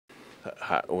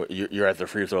You're at the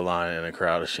free throw line and the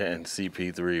crowd is chanting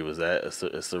CP3. Was that a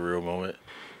surreal moment?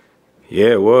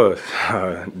 Yeah, it was.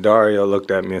 Dario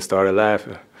looked at me and started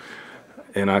laughing,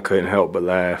 and I couldn't help but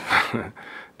laugh.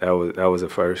 That was a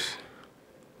first.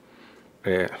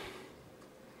 Yeah.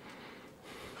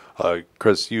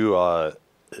 Chris, you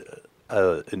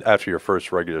after your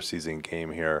first regular season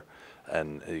game here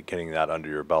and getting that under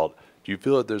your belt, do you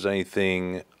feel that there's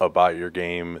anything about your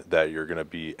game that you're going to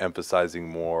be emphasizing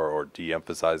more or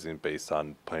de-emphasizing based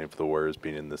on playing for the Warriors,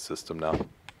 being in this system now?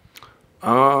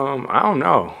 I don't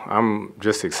know. I'm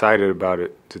just excited about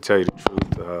it, to tell you the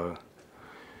truth.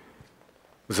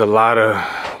 There's a lot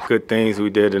of good things we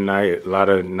did tonight, a lot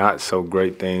of not so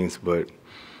great things, but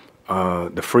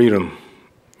the freedom,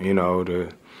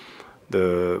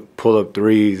 the pull-up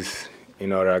threes,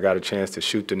 that I got a chance to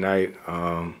shoot tonight.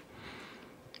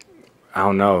 I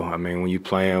don't know. I mean, when you're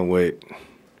playing with,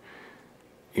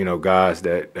 guys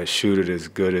that shoot it as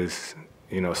good as,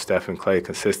 Steph and Clay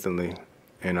consistently,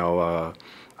 I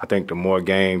think the more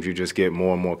games you just get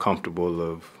more and more comfortable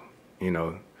of,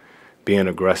 being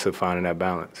aggressive, finding that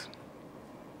balance.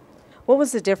 What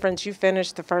was the difference? You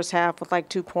finished the first half with like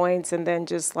 2 points and then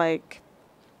just like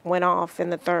went off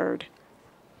in the third.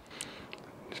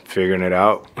 Figuring it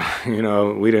out. We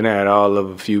didn't had all of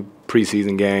a few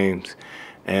preseason games,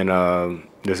 and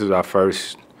this is our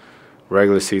first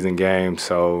regular season game,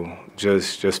 so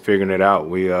just figuring it out.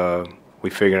 We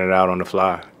figuring it out on the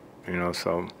fly,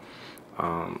 so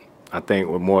I think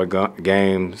with more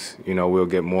games, we'll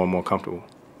get more and more comfortable.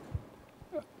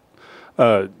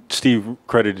 Steve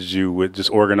credited you with just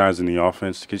organizing the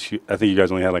offense because I think you guys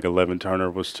only had like 11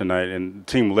 turnovers tonight, and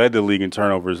the team led the league in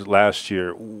turnovers last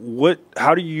year.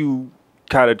 How do you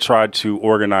kind of try to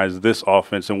organize this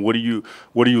offense, and what are you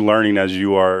learning as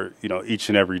you are, each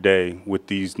and every day with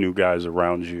these new guys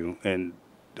around you, and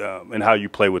how you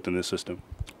play within this system?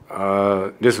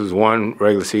 This was one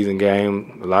regular season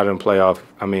game. A lot of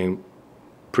them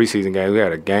preseason games. We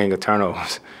had a gang of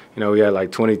turnovers. We had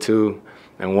like 22.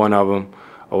 And one of them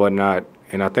or whatnot.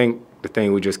 And I think the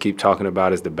thing we just keep talking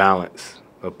about is the balance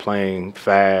of playing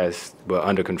fast but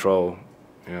under control.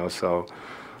 So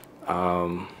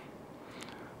I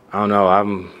don't know.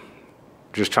 I'm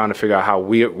just trying to figure out how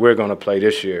we're going to play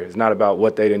this year. It's not about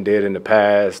what they did in the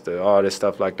past or all this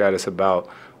stuff like that. It's about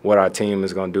what our team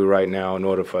is going to do right now in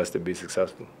order for us to be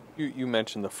successful. You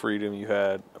mentioned the freedom you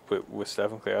had with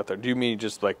Steph and Clay out there. Do you mean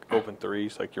just like open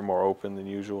threes, like you're more open than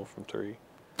usual from three?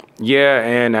 Yeah,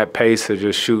 and that pace of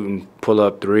just shooting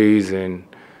pull-up threes, and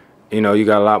you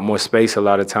got a lot more space a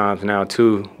lot of times now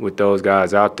too with those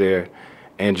guys out there,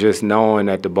 and just knowing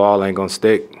that the ball ain't gonna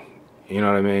stick. You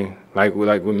know what I mean? Like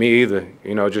with me either.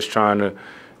 Just trying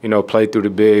to play through the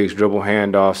bigs, dribble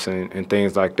handoffs, and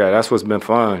things like that. That's what's been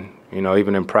fun.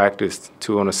 Even in practice,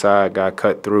 2 on the side, got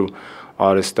cut through,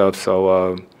 all this stuff.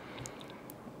 So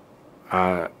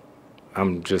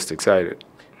I'm just excited.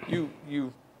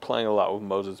 You playing a lot with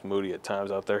Moses Moody at times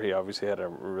out there. He obviously had a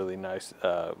really nice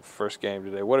first game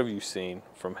today. What have you seen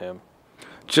from him?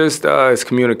 Just his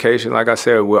communication. Like I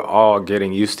said, we're all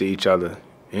getting used to each other.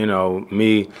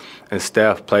 Me and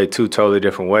Steph play 2 totally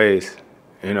different ways,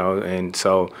 and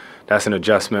so that's an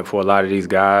adjustment for a lot of these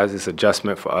guys. It's an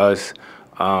adjustment for us.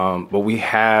 But we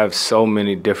have so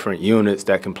many different units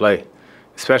that can play,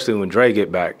 especially when Dre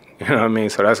get back. You know what I mean?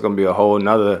 So that's going to be a whole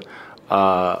nother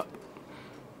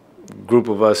group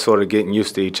of us sort of getting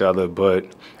used to each other, but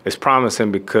it's promising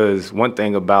because one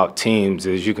thing about teams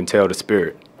is you can tell the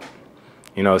spirit.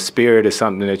 Spirit is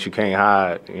something that you can't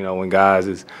hide, when guys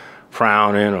is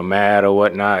frowning or mad or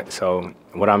whatnot. So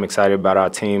what I'm excited about our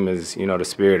team is, the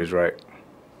spirit is right.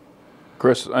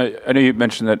 Chris, I know you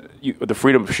mentioned that the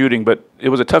freedom of shooting, but it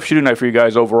was a tough shooting night for you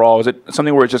guys overall. Is it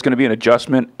something where it's just going to be an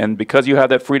adjustment, and because you have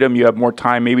that freedom, you have more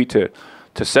time maybe to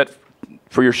set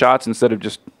for your shots instead of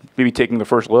just maybe taking the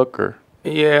first look? Or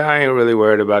yeah, I ain't really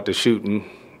worried about the shooting.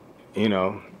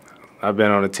 I've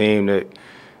been on a team that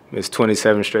missed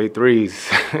 27 straight threes.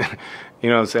 You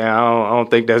know what I'm saying? I don't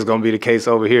think that's going to be the case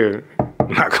over here.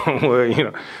 Not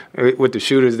going with the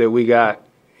shooters that we got,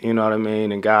 you know what I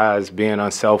mean, and guys being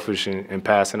unselfish and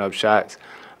passing up shots.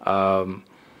 I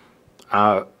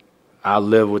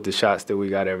live with the shots that we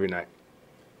got every night.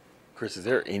 Chris, is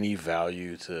there any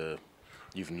value to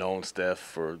you've known Steph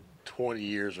for 20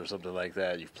 years or something like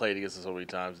that? You've played against him so many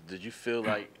times. Did you feel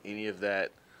like any of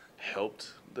that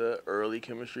helped the early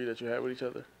chemistry that you had with each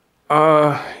other?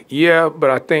 Yeah, but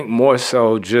I think more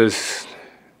so just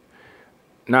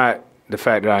not the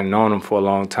fact that I've known him for a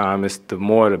long time. It's the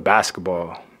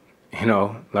basketball,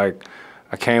 like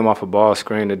I came off a ball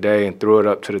screen today and threw it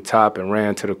up to the top and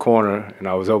ran to the corner, and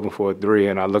I was open for a 3,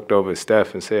 and I looked over at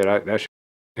Steph and said, that's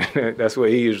that's what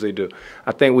he usually do.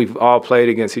 I think we've all played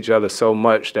against each other so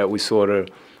much that we sort of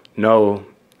know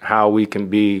how we can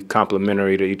be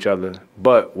complementary to each other,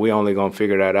 but we only gonna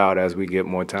figure that out as we get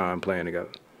more time playing together.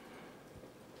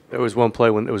 There was one play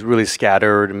when it was really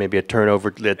scattered, and maybe a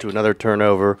turnover led to another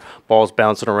turnover, balls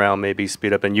bouncing around, maybe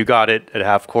speed up, and you got it at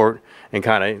half court and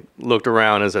kind of looked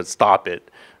around and said, stop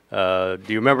it. Do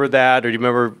you remember that, or do you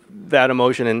remember that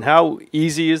emotion, and how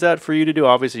easy is that for you to do?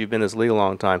 Obviously, you've been in this league a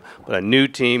long time, but a new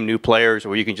team, new players,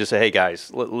 where you can just say, hey, guys,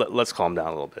 let's calm down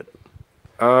a little bit.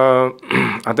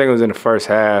 I think it was in the first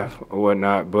half or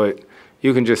whatnot, but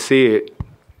you can just see it.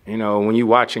 You know, when you're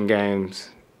watching games,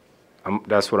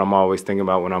 that's what I'm always thinking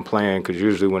about when I'm playing, because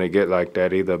usually when it get like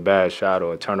that, either a bad shot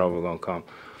or a turnover going to come.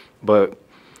 But,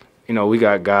 you know, we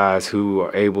got guys who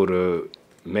are able to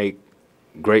make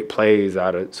great plays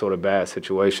out of sort of bad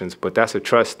situations, but that's a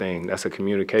trust thing. That's a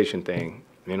communication thing,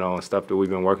 you know, and stuff that we've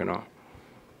been working on.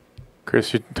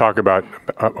 Chris, you talk about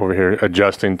over here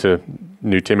adjusting to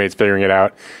new teammates, figuring it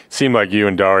out. It seemed like you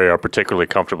and Dario are particularly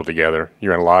comfortable together.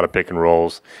 You're in a lot of pick and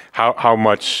rolls. How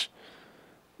much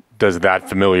does that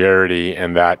familiarity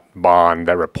and that bond,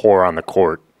 that rapport on the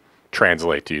court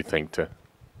translate, do you think, to?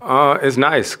 It's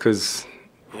nice because,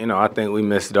 you know, I think we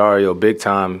missed Dario big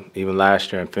time even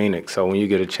last year in Phoenix. So when you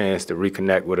get a chance to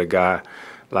reconnect with a guy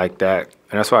like that,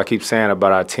 and that's why I keep saying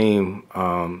about our team,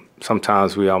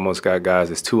 sometimes we almost got guys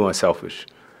that's too unselfish.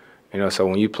 You know, so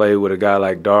when you play with a guy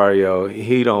like Dario,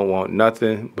 he don't want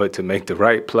nothing but to make the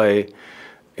right play,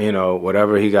 you know,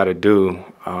 whatever he got to do.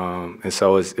 And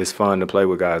so it's fun to play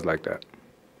with guys like that.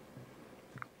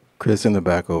 Chris in the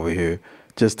back over here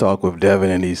just talked with Devin,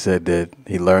 and he said that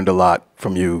he learned a lot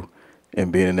from you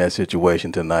in being in that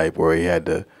situation tonight where he had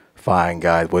to find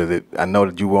guys. I know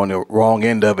that you were on the wrong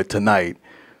end of it tonight,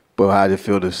 but how did it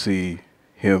feel to see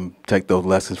him take those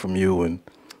lessons from you and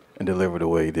deliver the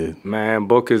way he did? Man,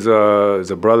 Book is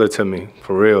a brother to me,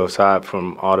 for real, aside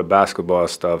from all the basketball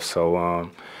stuff. So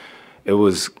it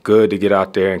was good to get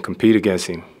out there and compete against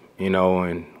him, you know,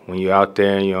 and when you're out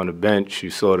there and you're on the bench, you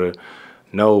sort of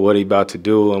know what he about to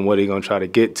do and what he going to try to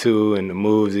get to and the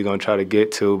moves he going to try to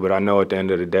get to. But I know at the end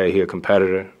of the day, he a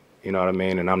competitor, you know what I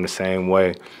mean, and I'm the same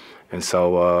way. And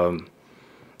so,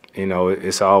 you know,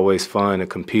 it's always fun to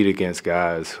compete against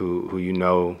guys who you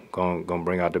know going to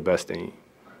bring out the best in you.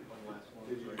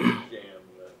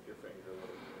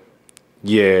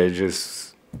 Yeah,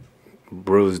 just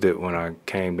bruised it when I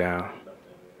came down.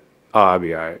 Oh, I'll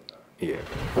be all right. Yeah.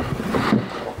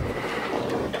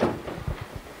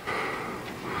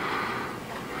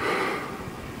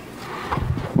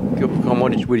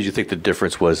 What did you think the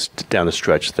difference was down the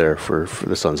stretch there for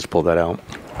the Suns to pull that out?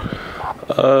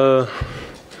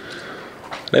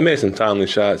 They made some timely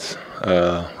shots.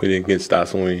 We didn't get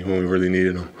stops when we really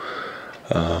needed them.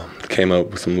 Came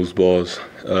up with some loose balls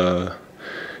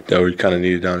that we kind of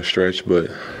needed down the stretch,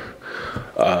 but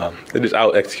they just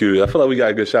out-executed. I feel like we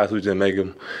got good shots, we just didn't make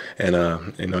them. And,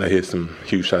 you know, they hit some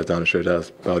huge shots down the stretch. That's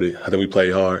about it. I think we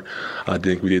played hard. I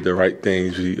think we did the right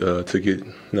things to get,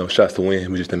 you know, shots to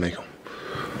win. We just didn't make them.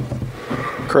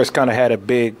 Chris kind of had a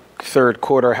big third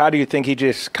quarter. How do you think he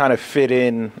just kind of fit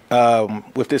in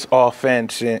with this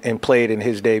offense and played in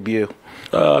his debut?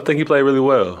 I think he played really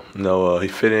well. You know, he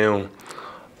fit in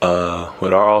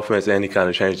with our offense, and he kind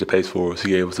of changed the pace for us.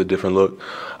 He gave us a different look.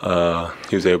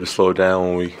 He was able to slow it down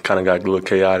when we kind of got a little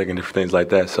chaotic and different things like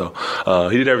that. So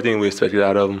he did everything we expected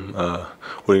out of him.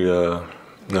 You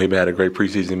know, he had a great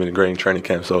preseason, been a great in training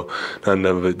camp. So none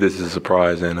of it, this is a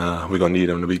surprise, and we're going to need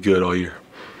him to be good all year.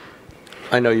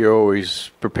 I know you're always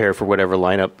prepared for whatever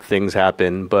lineup things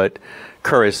happen, but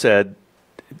Kerr has said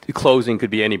closing could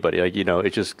be anybody. Like, you know,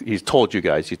 it's just, he's told you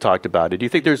guys, he talked about it. Do you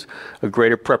think there's a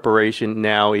greater preparation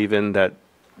now even that,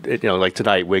 you know, like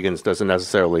tonight, Wiggins doesn't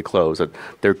necessarily close, that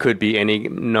there could be any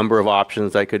number of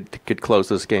options that could close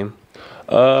this game?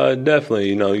 Definitely.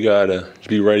 You know, you got to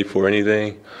be ready for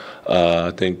anything.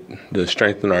 I think the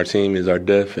strength in our team is our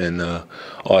depth and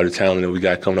all the talent that we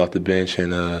got coming off the bench.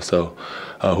 And so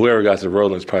whoever got the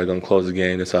rolling is probably going to close the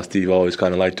game. That's how Steve always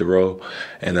kind of liked to roll.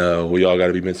 And we all got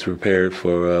to be mentally prepared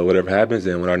for whatever happens.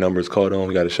 And when our number is called on,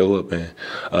 we got to show up. And,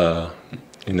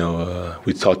 you know,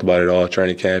 we talked about it all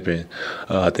training camp. And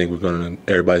I think we're going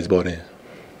to everybody's bought in.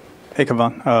 Hey,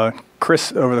 Kevon.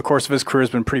 Chris, over the course of his career, has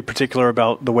been pretty particular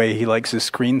about the way he likes his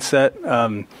screen set.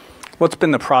 What's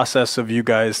been the process of you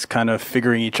guys kind of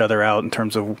figuring each other out in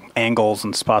terms of angles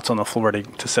and spots on the floor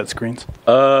to set screens?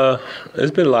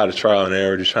 It's been a lot of trial and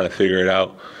error, just trying to figure it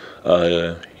out.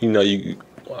 You know,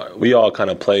 we all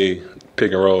kind of play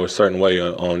pick and roll a certain way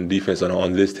on defense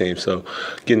on this team. So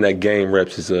getting that game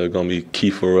reps is going to be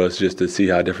key for us, just to see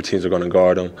how different teams are going to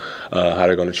guard them, how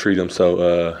they're going to treat them,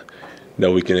 so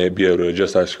that we can be able to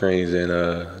adjust our screens and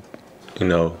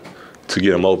to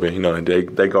get him open. And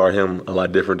they guard him a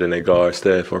lot different than they guard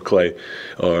Steph or Clay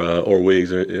or Wiggs.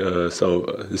 So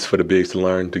it's for the bigs to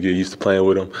learn to get used to playing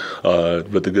with him.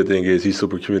 But the good thing is he's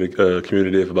super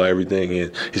communicative about everything,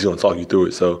 and he's going to talk you through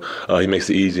it. So he makes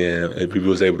it easy, and he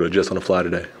was able to adjust on the fly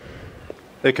today.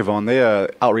 Hey, Kevon, they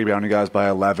out-rebounded you guys by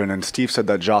 11, and Steve said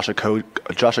that Josh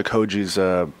Okogie's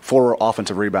 4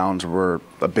 offensive rebounds were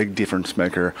a big difference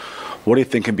maker. What do you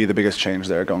think can be the biggest change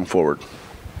there going forward?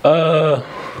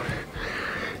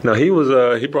 No, he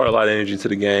brought a lot of energy to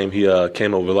the game. He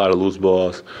came up with a lot of loose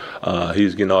balls. He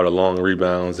was getting all the long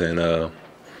rebounds, and I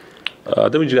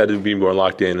think we just had to be more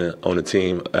locked in on the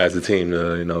team as a team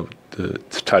to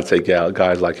try to take out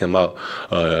guys like him out.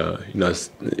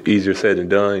 It's easier said than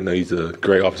done. He's a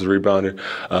great offensive rebounder,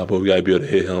 but we got to be able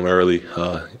to hit him early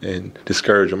and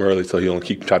discourage him early so he don't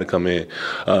try to come in.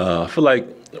 I feel like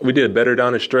we did better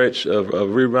down the stretch of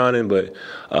rebounding, but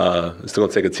it's still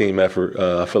gonna take a team effort.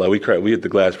 I feel like we hit the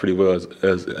glass pretty well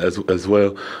as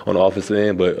well on the offensive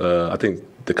end, but I think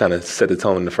to kind of set the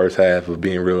tone in the first half of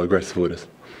being real aggressive with us.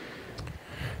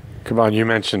 Kevon, you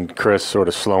mentioned Chris sort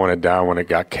of slowing it down when it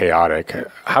got chaotic.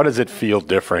 How does it feel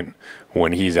different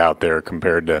when he's out there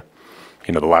compared to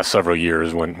the last several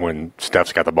years when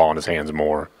Steph's got the ball in his hands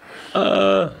more?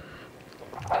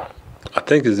 I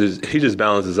think he just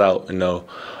balances out.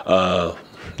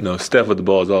 Steph with the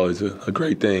ball is always a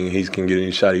great thing. He can get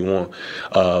any shot he wants.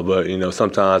 But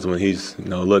sometimes when he's a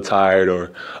little tired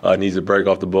or needs a break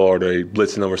off the ball or they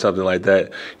blitzing him or something like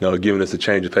that, giving us a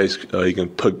change of pace, he can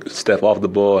put Steph off the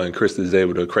ball, and Chris is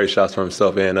able to create shots for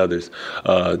himself and others.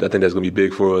 I think that's going to be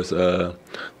big for us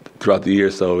throughout the year,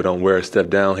 so we don't wear a step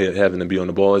down, having to be on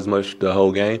the ball as much the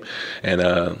whole game. And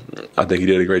I think he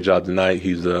did a great job tonight.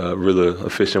 He's really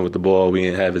efficient with the ball. We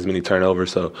didn't have as many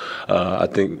turnovers, so I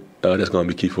think that's going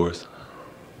to be key for us.